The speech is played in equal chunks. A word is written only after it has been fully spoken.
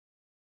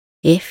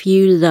If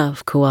you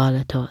love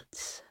Koala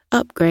Tots,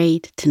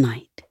 upgrade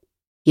tonight.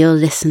 You'll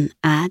listen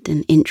ad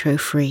and intro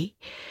free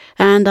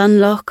and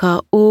unlock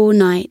our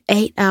all-night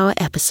 8-hour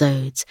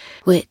episodes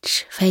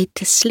which fade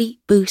to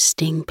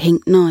sleep-boosting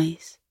pink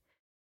noise.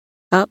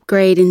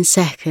 Upgrade in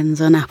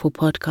seconds on Apple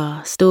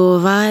Podcast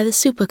or via the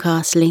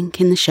Supercast link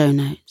in the show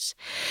notes.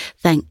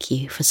 Thank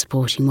you for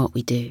supporting what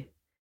we do.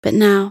 But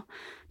now,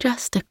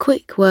 just a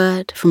quick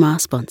word from our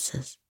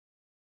sponsors.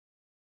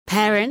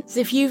 Parents,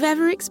 if you've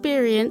ever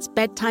experienced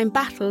bedtime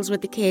battles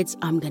with the kids,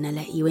 I'm going to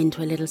let you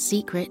into a little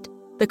secret.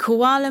 The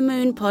Koala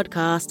Moon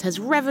podcast has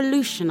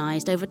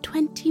revolutionized over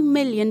 20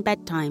 million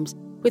bedtimes,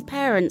 with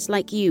parents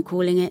like you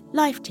calling it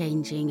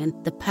life-changing and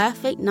the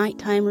perfect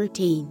nighttime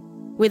routine.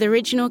 With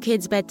original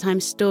kids'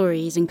 bedtime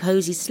stories and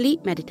cozy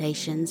sleep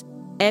meditations,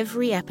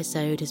 every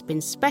episode has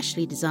been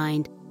specially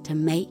designed to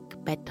make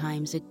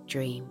bedtimes a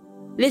dream.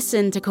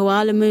 Listen to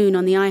Koala Moon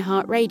on the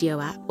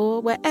iHeartRadio app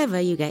or wherever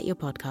you get your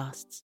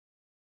podcasts.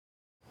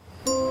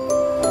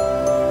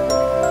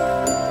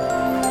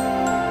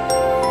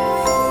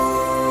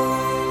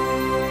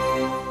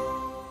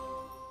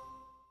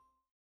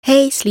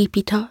 Hey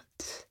Sleepy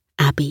Tots,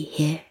 Abby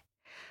here.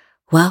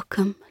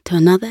 Welcome to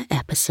another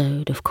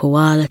episode of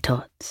Koala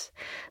Tots,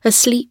 a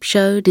sleep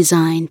show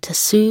designed to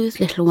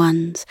soothe little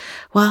ones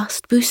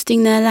whilst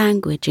boosting their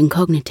language and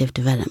cognitive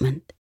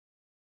development.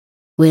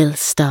 We'll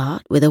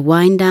start with a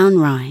wind-down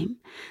rhyme,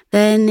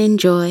 then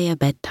enjoy a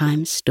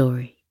bedtime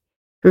story,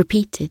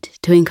 repeated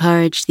to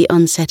encourage the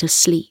onset of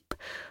sleep,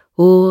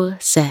 all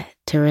set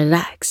to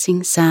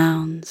relaxing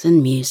sounds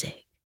and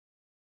music.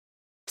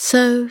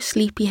 So,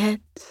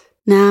 sleepyheads,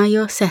 now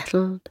you're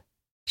settled,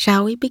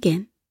 shall we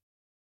begin?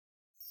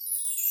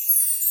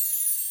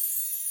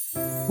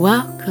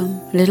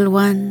 Welcome, little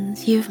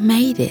ones, you've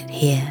made it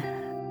here,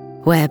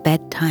 where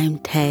bedtime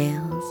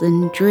tales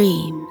and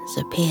dreams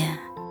appear.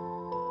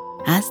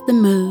 As the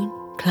moon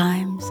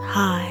climbs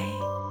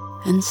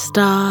high and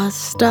stars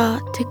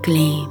start to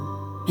gleam,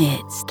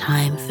 it's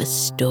time for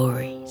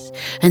stories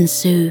and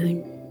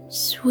soon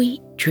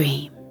sweet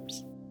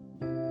dreams.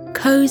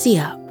 Cozy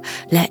up,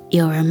 let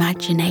your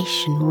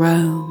imagination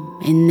roam.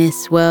 In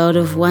this world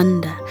of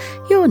wonder,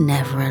 you're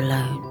never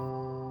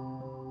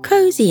alone.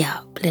 Cozy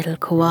up, little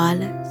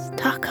koalas,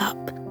 tuck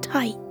up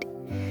tight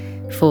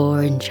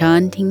for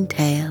enchanting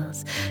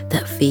tales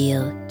that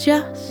feel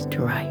just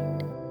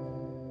right.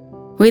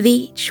 With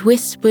each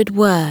whispered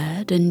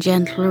word and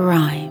gentle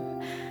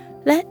rhyme,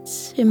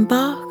 let's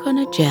embark on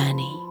a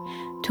journey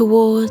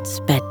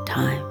towards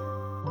bedtime.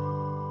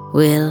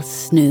 We'll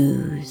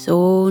snooze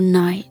all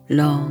night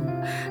long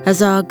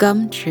as our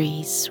gum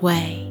trees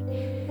sway,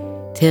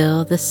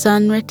 till the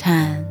sun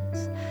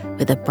returns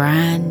with a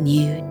brand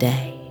new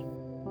day.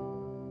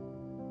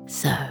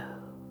 So,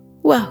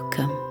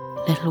 welcome,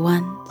 little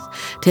ones,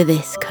 to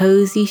this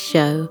cozy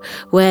show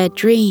where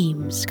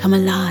dreams come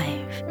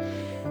alive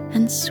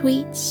and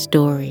sweet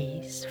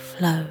stories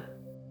flow.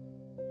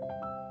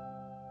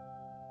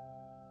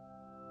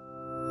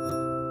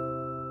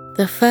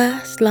 The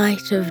first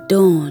light of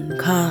dawn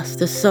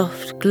cast a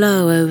soft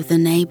glow over the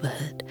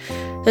neighbourhood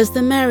as the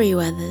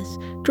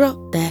Merriweathers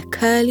dropped their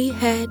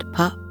curly-haired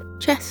pup,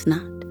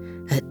 Chestnut,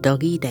 at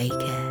Doggy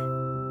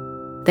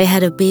daycare. They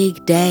had a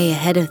big day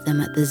ahead of them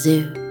at the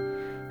zoo,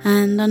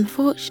 and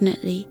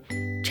unfortunately,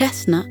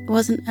 Chestnut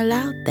wasn't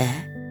allowed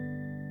there.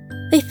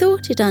 They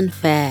thought it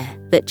unfair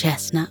that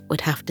Chestnut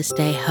would have to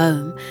stay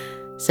home,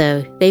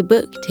 so they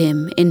booked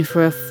him in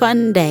for a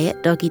fun day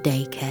at Doggy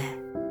daycare.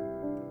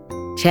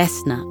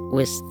 Chestnut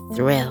was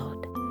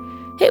thrilled.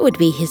 It would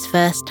be his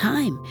first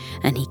time,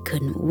 and he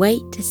couldn't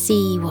wait to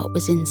see what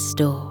was in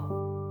store.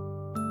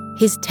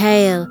 His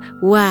tail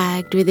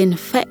wagged with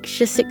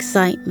infectious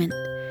excitement,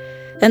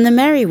 and the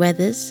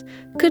Merriweathers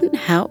couldn't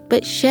help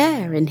but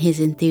share in his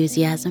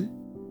enthusiasm.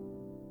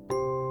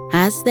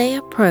 As they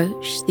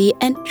approached the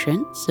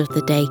entrance of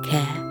the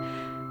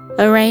daycare,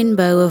 a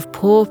rainbow of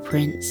paw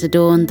prints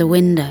adorned the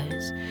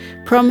windows,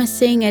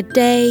 promising a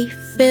day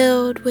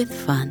filled with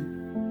fun.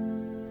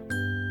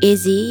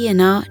 Izzy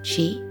and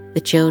Archie, the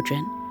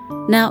children,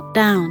 knelt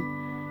down,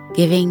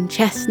 giving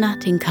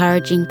Chestnut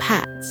encouraging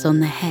pats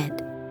on the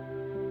head.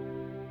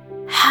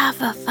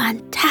 "Have a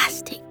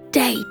fantastic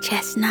day,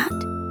 Chestnut.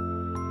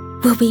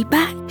 We'll be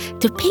back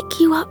to pick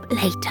you up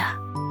later,"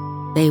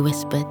 they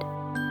whispered.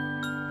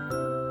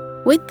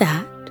 With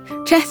that,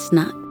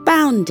 Chestnut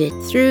bounded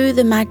through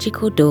the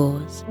magical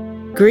doors,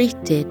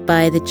 greeted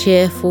by the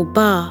cheerful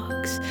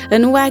barks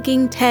and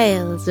wagging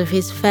tails of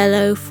his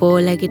fellow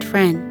four-legged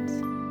friends.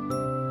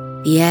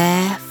 The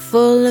air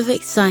full of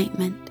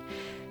excitement,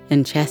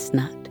 and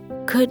Chestnut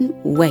couldn't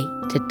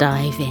wait to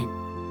dive in.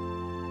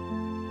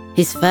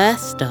 His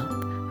first stop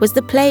was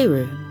the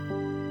playroom,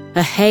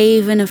 a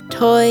haven of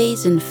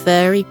toys and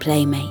furry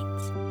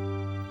playmates.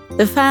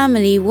 The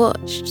family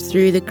watched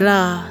through the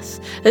glass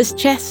as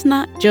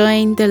Chestnut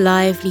joined the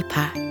lively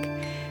pack,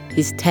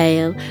 his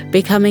tail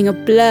becoming a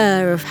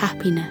blur of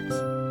happiness.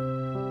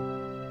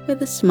 With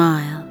a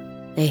smile,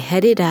 they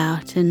headed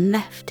out and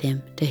left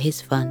him to his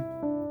fun.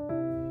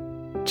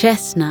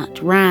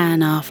 Chestnut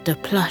ran after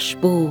plush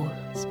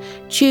balls, toys,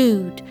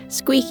 chewed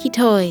squeaky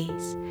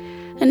toys,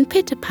 and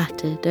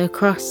pitter-pattered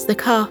across the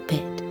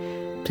carpet,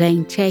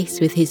 playing chase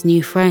with his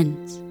new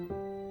friends.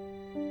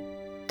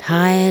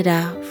 Tired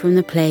out from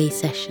the play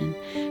session,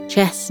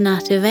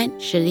 Chestnut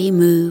eventually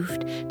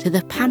moved to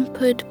the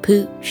pampered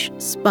pooch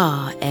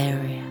spa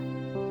area,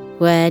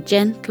 where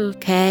gentle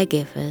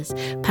caregivers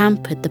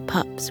pampered the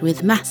pups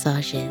with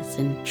massages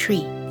and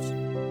treats.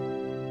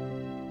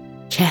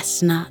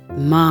 Chestnut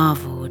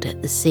marvelled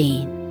at the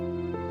scene.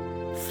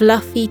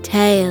 Fluffy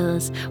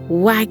tails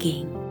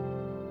wagging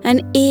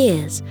and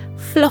ears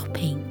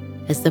flopping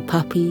as the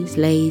puppies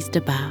lazed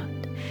about,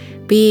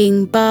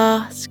 being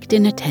basked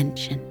in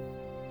attention.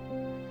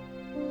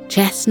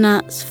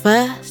 Chestnut's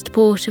first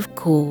port of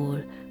call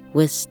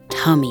was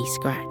tummy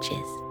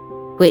scratches,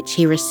 which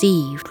he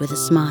received with a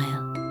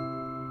smile.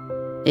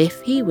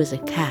 If he was a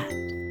cat,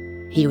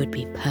 he would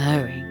be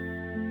purring.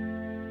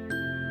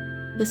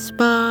 The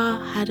spa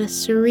had a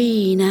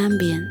serene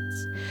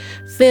ambience,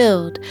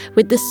 filled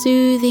with the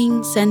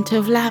soothing scent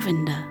of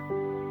lavender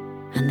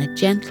and the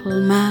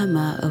gentle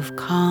murmur of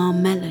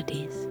calm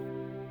melodies.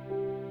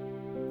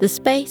 The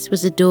space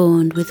was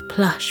adorned with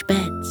plush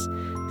beds,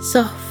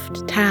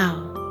 soft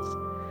towels,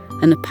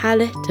 and a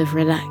palette of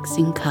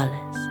relaxing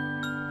colours.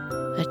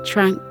 A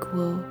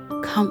tranquil,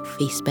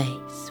 comfy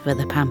space for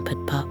the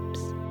pampered pups.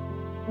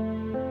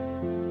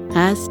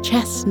 As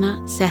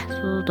Chestnut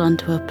settled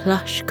onto a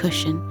plush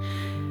cushion,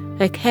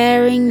 a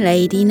caring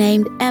lady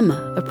named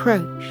Emma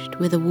approached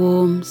with a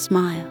warm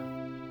smile.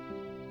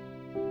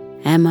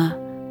 Emma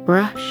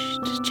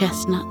brushed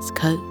Chestnut's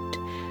coat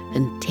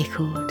and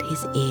tickled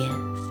his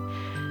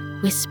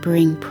ears,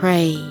 whispering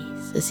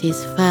praise as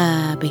his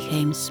fur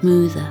became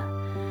smoother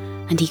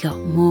and he got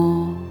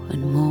more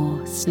and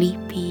more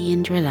sleepy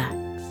and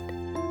relaxed.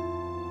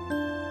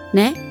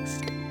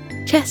 Next,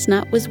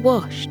 Chestnut was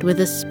washed with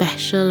a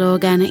special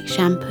organic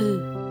shampoo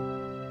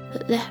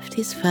that left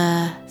his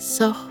fur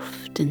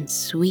soft and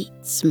sweet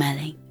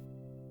smelling.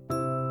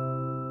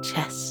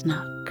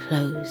 Chestnut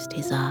closed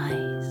his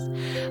eyes,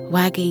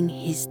 wagging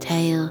his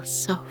tail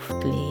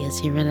softly as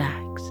he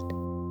relaxed.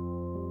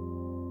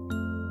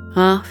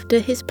 After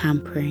his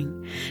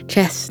pampering,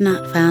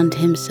 Chestnut found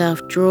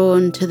himself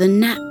drawn to the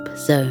nap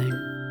zone,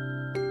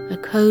 a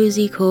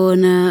cosy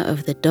corner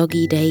of the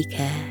Doggy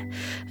daycare,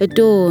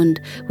 adorned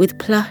with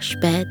plush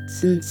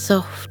beds and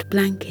soft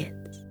blankets.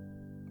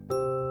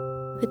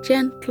 The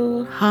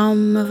gentle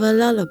hum of a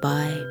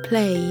lullaby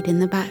played in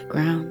the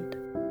background.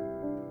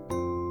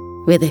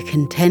 With a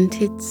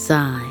contented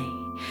sigh,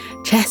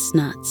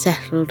 Chestnut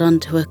settled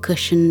onto a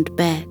cushioned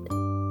bed,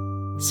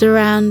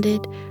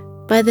 surrounded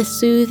by the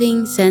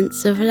soothing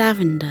scents of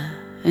lavender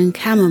and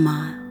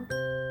chamomile.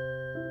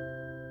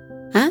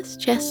 As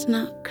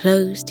Chestnut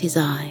closed his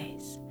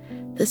eyes,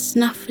 the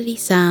snuffly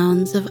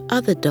sounds of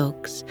other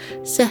dogs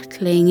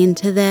settling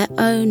into their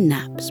own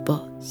nap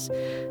spots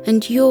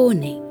and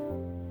yawning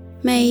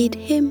made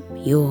him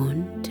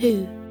yawn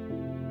too.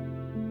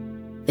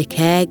 The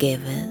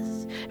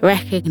caregivers,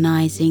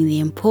 recognizing the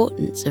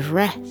importance of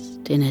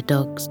rest in a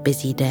dog's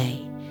busy day,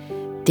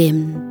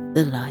 dimmed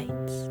the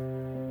lights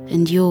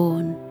and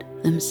yawned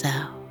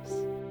themselves.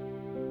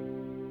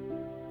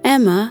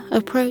 Emma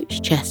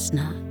approached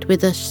Chestnut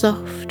with a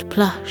soft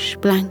plush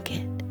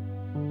blanket.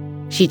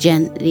 She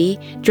gently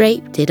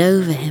draped it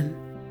over him,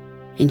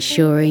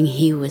 ensuring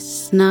he was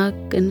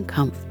snug and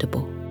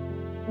comfortable.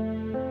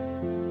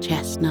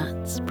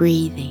 Chestnut's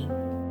breathing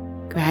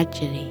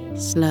gradually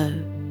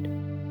slowed.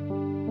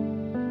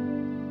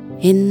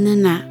 In the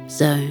nap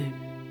zone,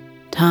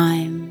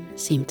 time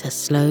seemed to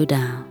slow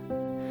down,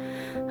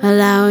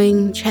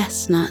 allowing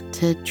Chestnut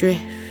to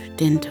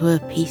drift into a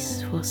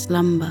peaceful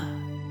slumber.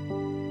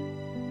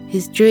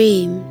 His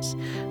dreams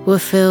were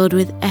filled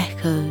with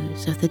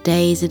echoes of the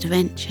day's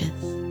adventures,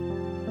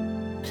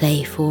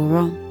 playful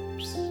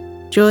romps,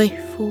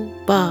 joyful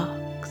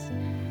barks,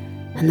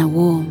 and the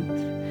warmth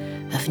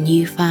of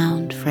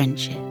newfound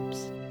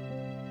friendships.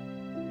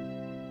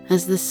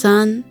 As the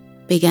sun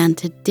began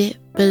to dip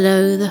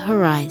below the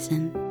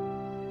horizon,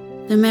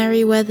 the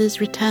Merryweathers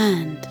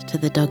returned to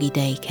the Doggy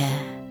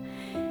daycare,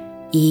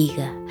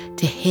 eager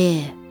to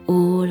hear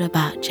all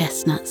about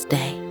Chestnut's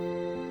day.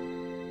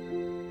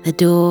 The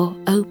door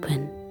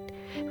opened,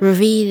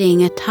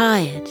 revealing a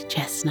tired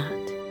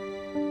Chestnut,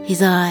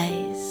 his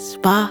eyes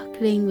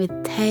sparkling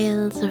with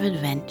tales of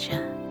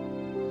adventure.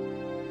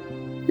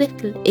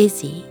 Little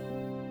Izzy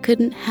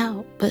couldn't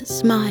help but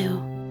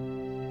smile.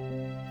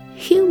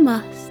 "You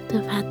must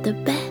have had the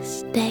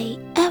best day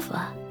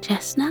ever,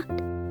 Chestnut."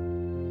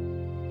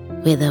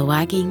 With a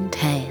wagging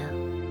tail,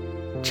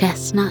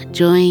 Chestnut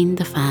joined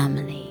the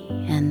family,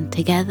 and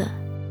together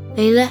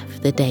they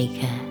left the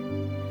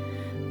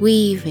daycare,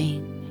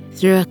 weaving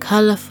through a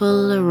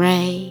colourful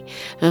array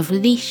of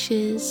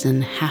leashes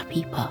and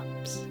happy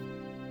pups.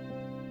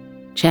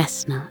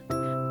 Chestnut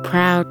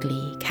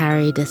proudly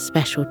carried a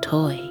special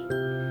toy,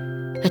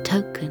 a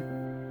token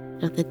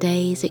of the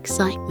day's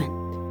excitement.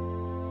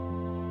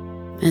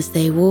 As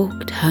they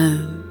walked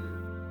home,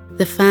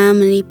 the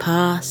family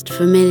passed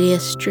familiar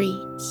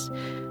streets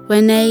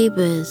where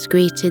neighbours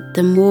greeted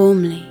them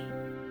warmly.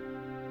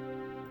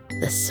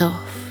 The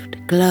soft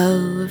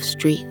glow of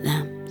street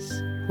lamps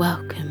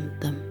welcomed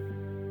them,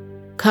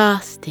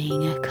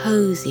 casting a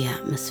cosy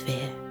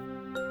atmosphere.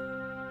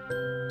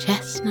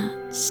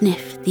 Chestnut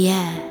sniffed the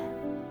air,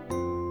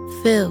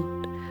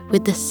 filled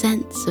with the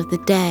sense of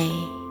the day,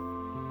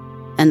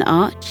 and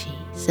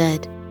Archie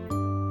said,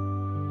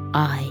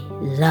 "I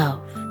love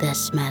the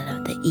smell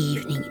of the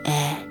evening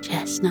air,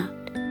 Chestnut,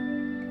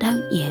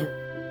 don't you?"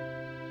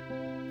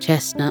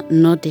 Chestnut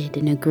nodded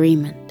in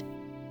agreement.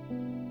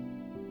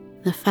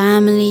 The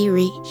family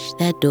reached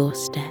their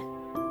doorstep,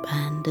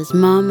 and as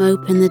Mum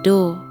opened the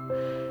door,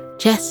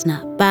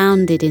 Chestnut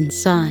bounded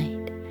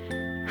inside,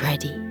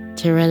 ready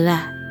to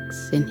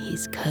relax in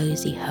his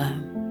cosy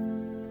home.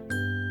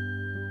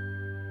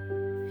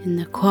 In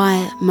the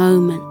quiet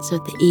moments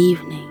of the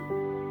evening,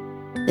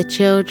 the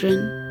children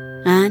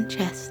and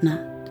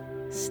Chestnut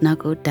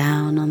snuggled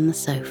down on the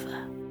sofa,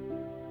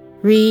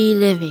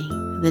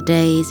 reliving the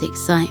day's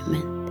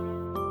excitement.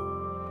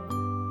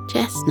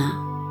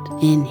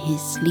 Chestnut, in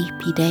his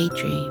sleepy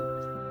daydreams,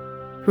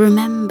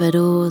 remembered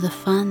all the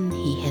fun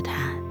he had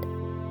had,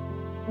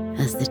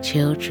 as the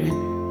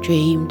children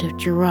dreamed of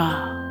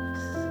giraffes,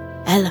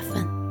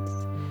 elephants,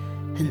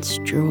 and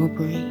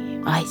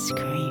strawberry ice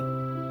cream.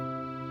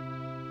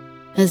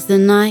 As the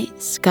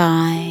night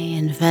sky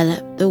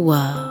enveloped the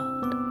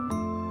world,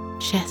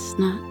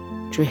 Chestnut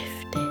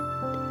drifted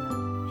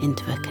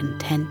into a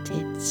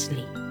contented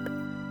sleep.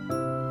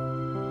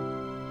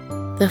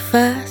 The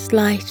first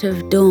light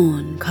of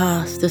dawn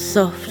cast a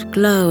soft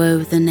glow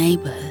over the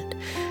neighbourhood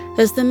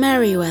as the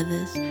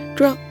Merriweathers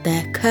dropped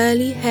their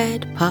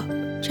curly-haired pup,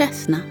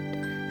 Chestnut,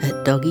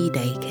 at Doggy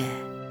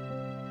daycare.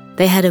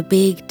 They had a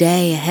big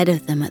day ahead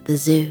of them at the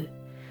zoo,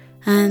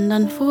 and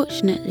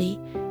unfortunately,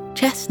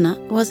 Chestnut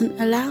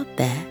wasn't allowed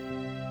there.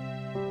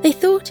 They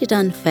thought it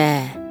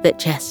unfair that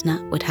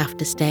Chestnut would have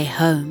to stay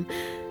home,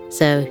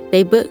 so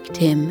they booked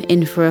him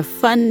in for a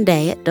fun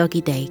day at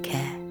Doggy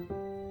daycare.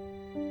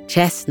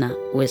 Chestnut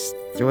was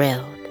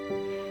thrilled.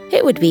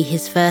 It would be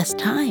his first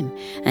time,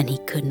 and he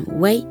couldn't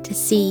wait to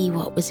see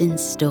what was in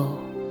store.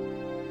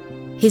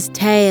 His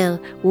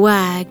tail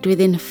wagged with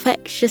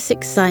infectious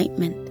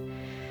excitement,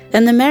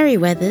 and the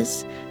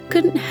Merriweathers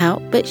couldn't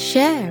help but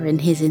share in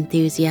his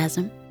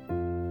enthusiasm.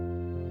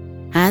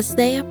 As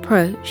they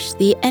approached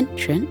the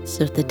entrance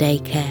of the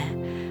daycare,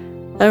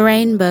 a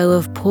rainbow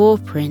of paw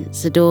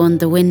prints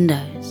adorned the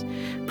windows,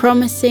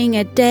 promising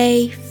a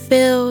day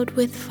filled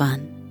with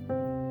fun.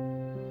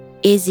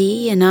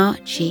 Izzy and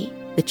Archie,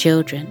 the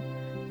children,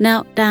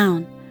 knelt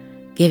down,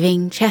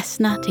 giving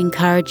Chestnut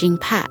encouraging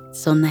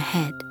pats on the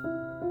head.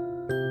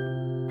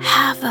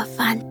 "Have a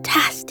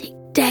fantastic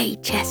day,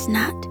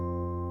 Chestnut.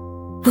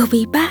 We'll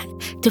be back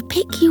to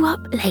pick you up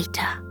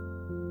later,"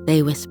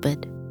 they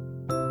whispered.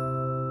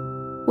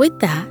 With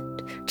that,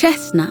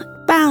 Chestnut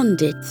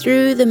bounded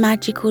through the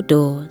magical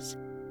doors,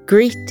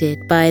 greeted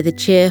by the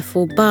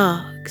cheerful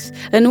barks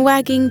and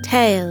wagging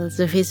tails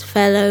of his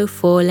fellow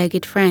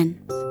four-legged friends.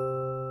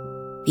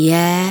 The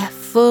air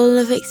full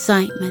of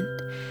excitement,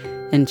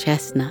 and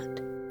Chestnut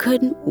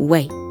couldn't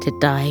wait to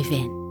dive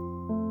in.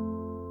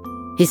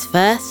 His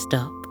first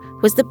stop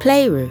was the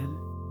playroom,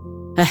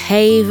 a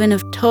haven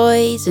of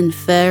toys and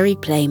furry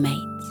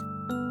playmates.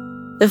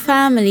 The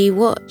family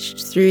watched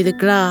through the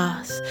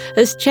glass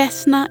as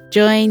Chestnut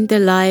joined the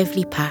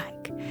lively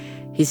pack,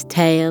 his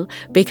tail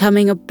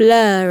becoming a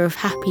blur of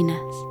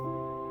happiness.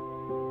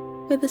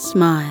 With a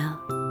smile,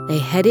 they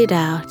headed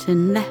out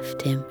and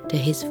left him to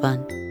his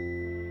fun.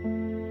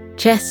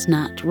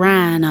 Chestnut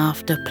ran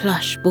after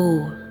plush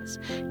balls,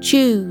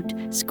 chewed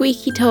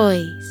squeaky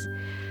toys,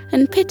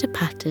 and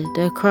pitter-pattered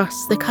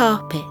across the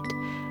carpet,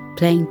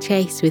 playing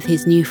chase with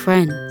his new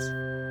friends.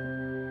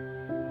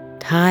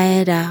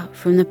 Tired out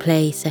from the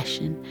play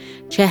session,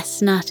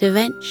 Chestnut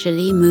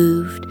eventually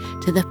moved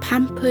to the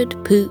Pampered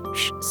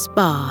Pooch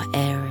spa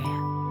area,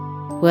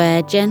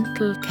 where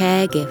gentle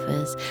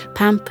caregivers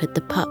pampered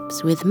the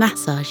pups with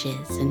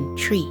massages and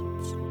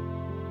treats.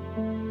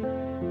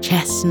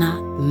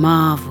 Chestnut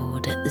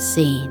marvelled at the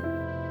scene.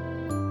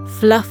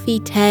 Fluffy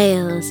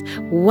tails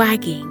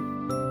wagging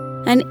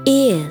and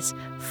ears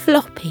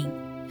flopping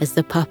as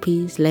the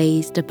puppies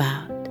lazed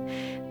about,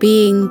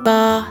 being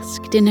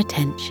basked in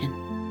attention.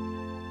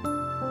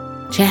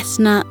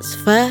 Chestnut's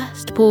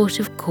first port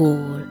of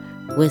call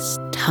was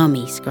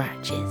tummy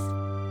scratches,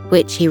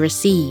 which he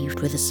received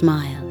with a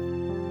smile.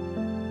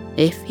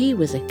 If he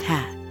was a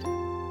cat,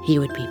 he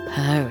would be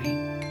purring.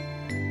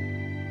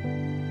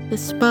 The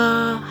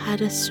spa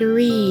had a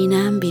serene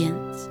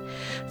ambience,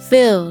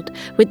 filled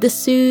with the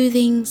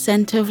soothing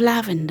scent of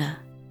lavender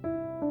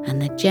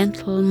and the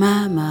gentle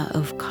murmur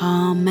of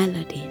calm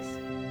melodies.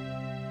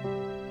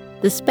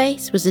 The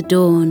space was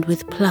adorned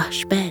with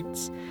plush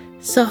beds,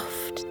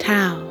 soft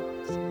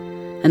towels,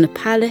 and a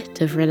palette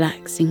of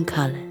relaxing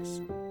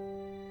colours.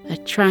 A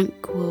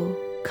tranquil,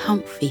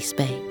 comfy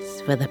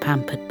space for the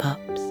pampered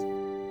pups.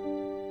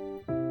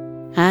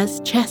 As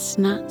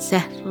Chestnut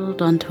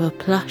settled onto a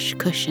plush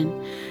cushion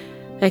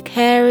a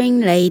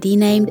caring lady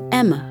named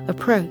Emma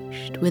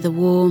approached with a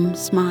warm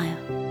smile.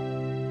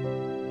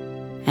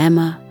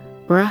 Emma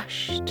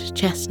brushed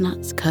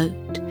Chestnut's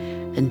coat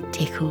and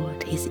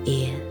tickled his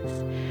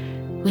ears,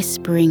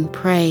 whispering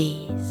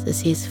praise as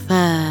his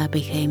fur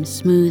became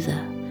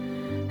smoother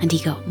and he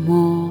got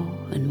more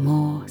and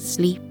more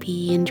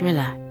sleepy and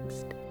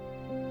relaxed.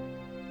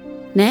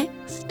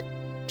 Next,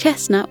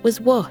 Chestnut was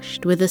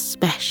washed with a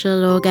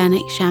special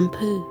organic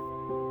shampoo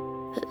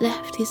that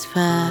left his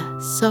fur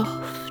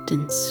soft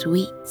and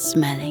sweet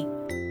smelling.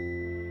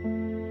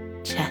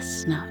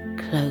 Chestnut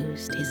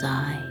closed his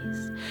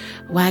eyes,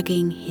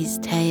 wagging his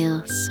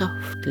tail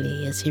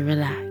softly as he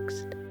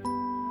relaxed.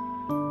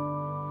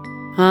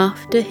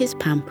 After his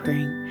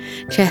pampering,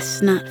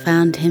 Chestnut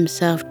found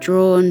himself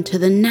drawn to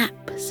the nap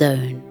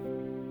zone,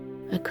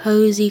 a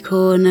cosy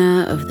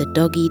corner of the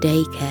Doggy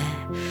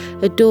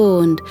daycare,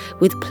 adorned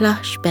with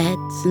plush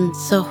beds and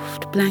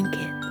soft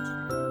blankets.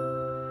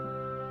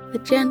 The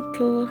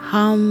gentle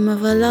hum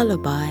of a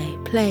lullaby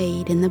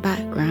played in the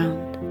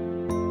background.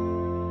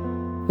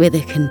 With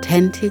a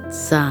contented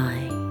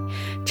sigh,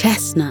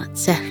 Chestnut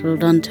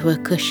settled onto a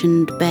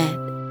cushioned bed,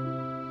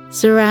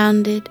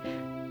 surrounded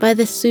by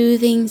the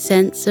soothing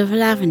scents of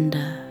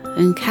lavender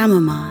and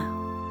chamomile.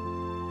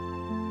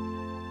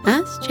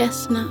 As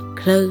Chestnut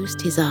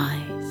closed his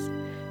eyes,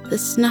 the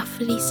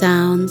snuffly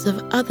sounds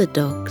of other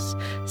dogs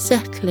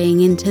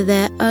settling into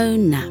their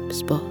own nap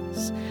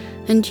spots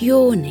and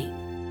yawning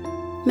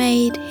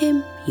made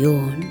him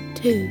yawn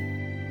too.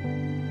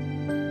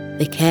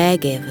 The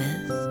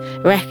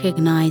caregivers,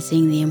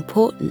 recognizing the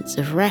importance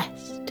of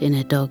rest in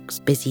a dog's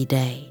busy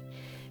day,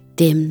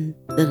 dimmed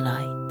the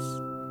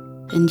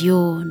lights and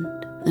yawned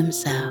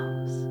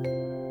themselves.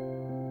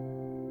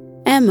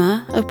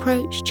 Emma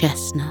approached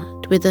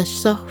Chestnut with a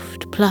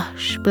soft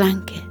plush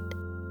blanket.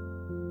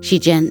 She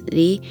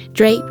gently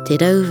draped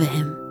it over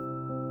him,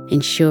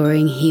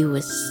 ensuring he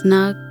was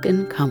snug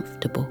and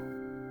comfortable.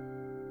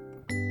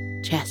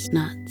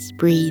 Chestnut's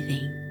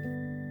breathing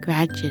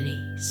gradually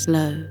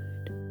slowed.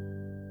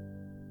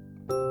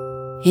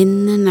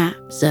 In the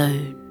nap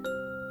zone,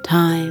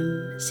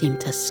 time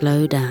seemed to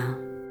slow down,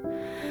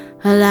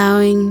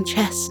 allowing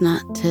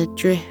Chestnut to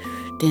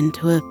drift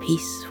into a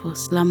peaceful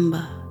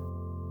slumber.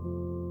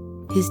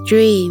 His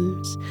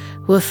dreams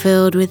were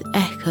filled with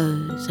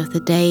echoes of the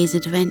day's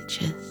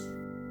adventures,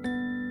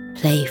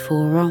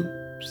 playful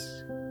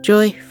romps,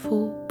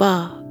 joyful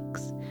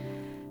barks,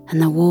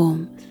 and the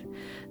warmth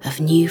of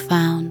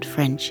newfound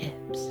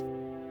friendships.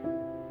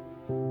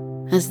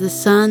 As the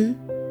sun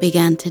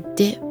began to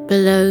dip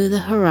below the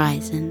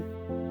horizon,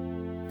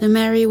 the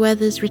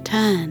Merryweathers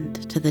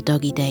returned to the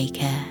Doggy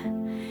daycare,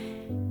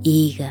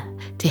 eager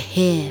to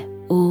hear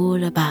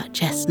all about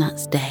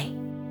Chestnut's day.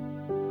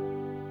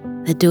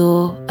 The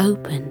door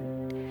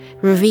opened,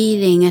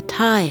 revealing a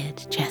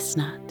tired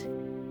Chestnut,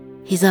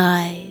 his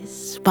eyes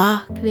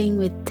sparkling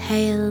with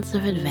tales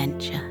of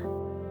adventure.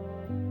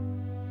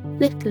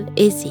 Little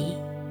Izzy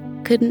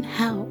couldn't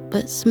help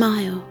but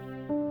smile.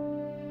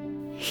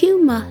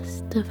 "You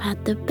must have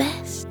had the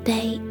best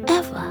day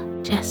ever,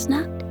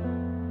 Chestnut."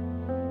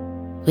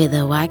 With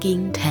a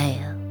wagging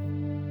tail,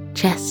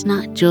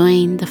 Chestnut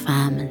joined the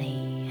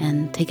family,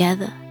 and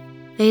together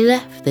they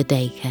left the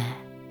daycare,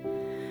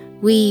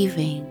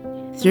 weaving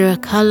through a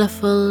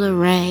colourful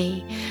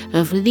array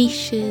of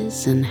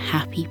leashes and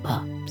happy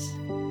pups.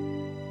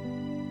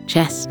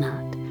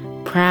 Chestnut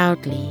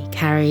proudly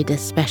carried a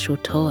special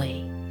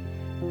toy,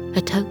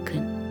 a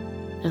token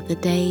of the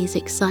day's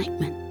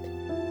excitement.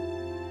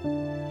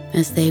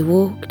 As they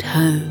walked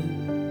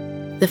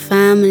home, the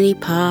family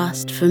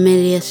passed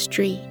familiar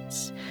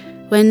streets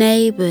where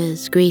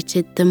neighbours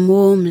greeted them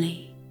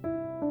warmly.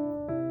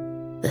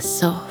 The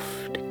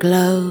soft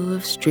glow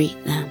of street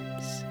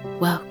lamps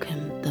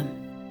welcomed them,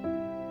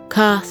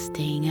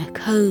 casting a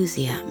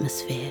cosy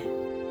atmosphere.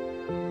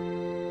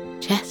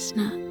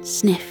 Chestnut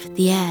sniffed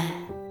the air,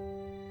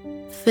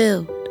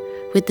 filled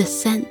with the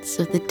scents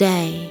of the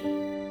day,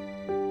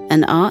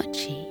 and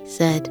Archie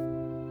said,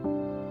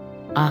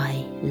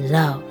 "I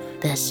love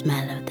the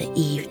smell of the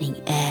evening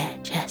air,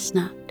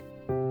 Chestnut,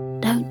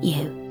 don't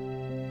you?"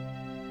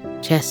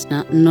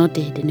 Chestnut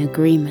nodded in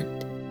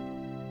agreement.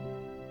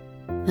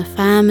 The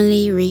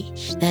family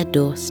reached their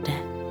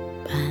doorstep,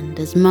 and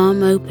as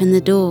Mum opened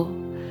the door,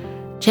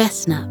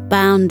 Chestnut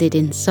bounded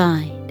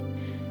inside,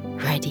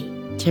 ready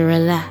to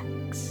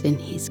relax in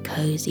his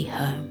cosy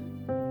home.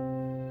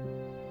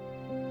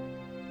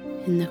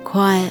 In the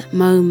quiet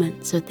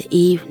moments of the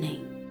evening,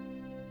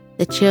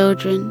 the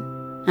children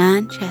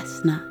and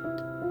Chestnut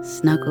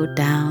snuggled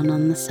down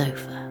on the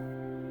sofa,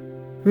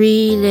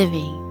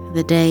 reliving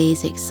the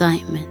day's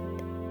excitement.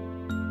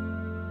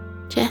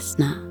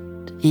 Chestnut,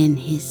 in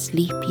his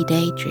sleepy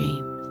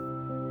daydreams,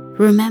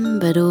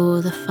 remembered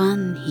all the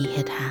fun he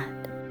had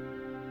had,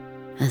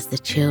 as the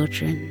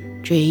children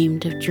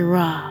dreamed of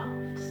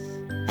giraffes,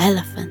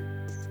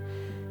 elephants,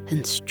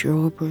 and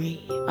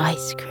strawberry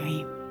ice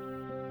cream.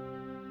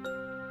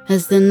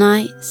 As the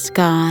night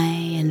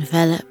sky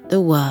enveloped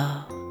the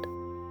world,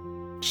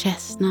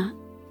 Chestnut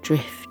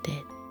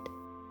drifted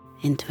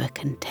into a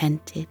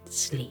contented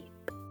sleep.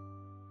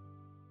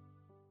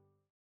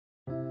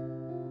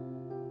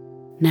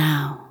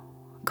 Now,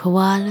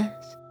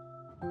 koalas,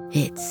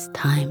 it's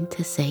time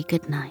to say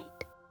goodnight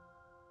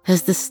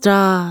as the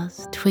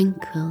stars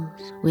twinkle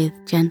with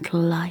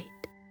gentle light.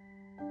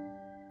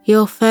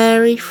 Your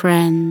furry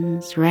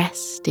friends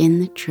rest in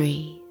the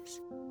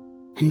trees,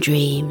 and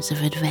dreams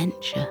of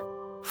adventure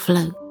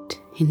float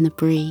in the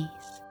breeze.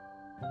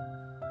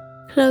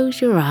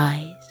 Close your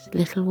eyes,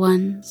 little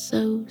ones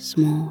so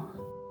small.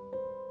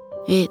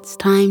 It's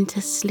time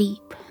to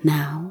sleep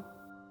now,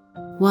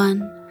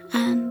 one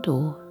and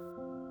all.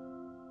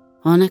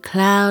 On a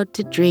cloud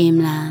to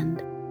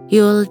dreamland,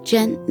 you'll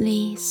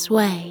gently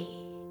sway.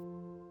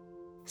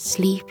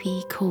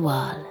 Sleepy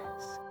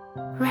koalas,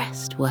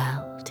 rest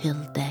well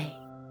till day.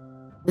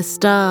 The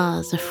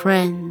stars are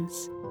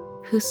friends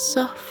who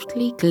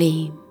softly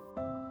gleam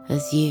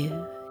as you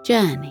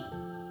journey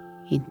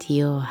into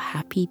your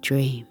happy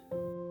dream.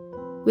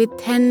 With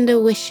tender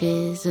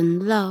wishes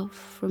and love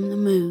from the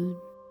moon,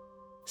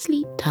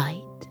 sleep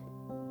tight,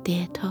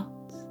 dear tots.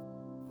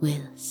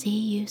 We'll see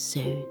you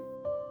soon.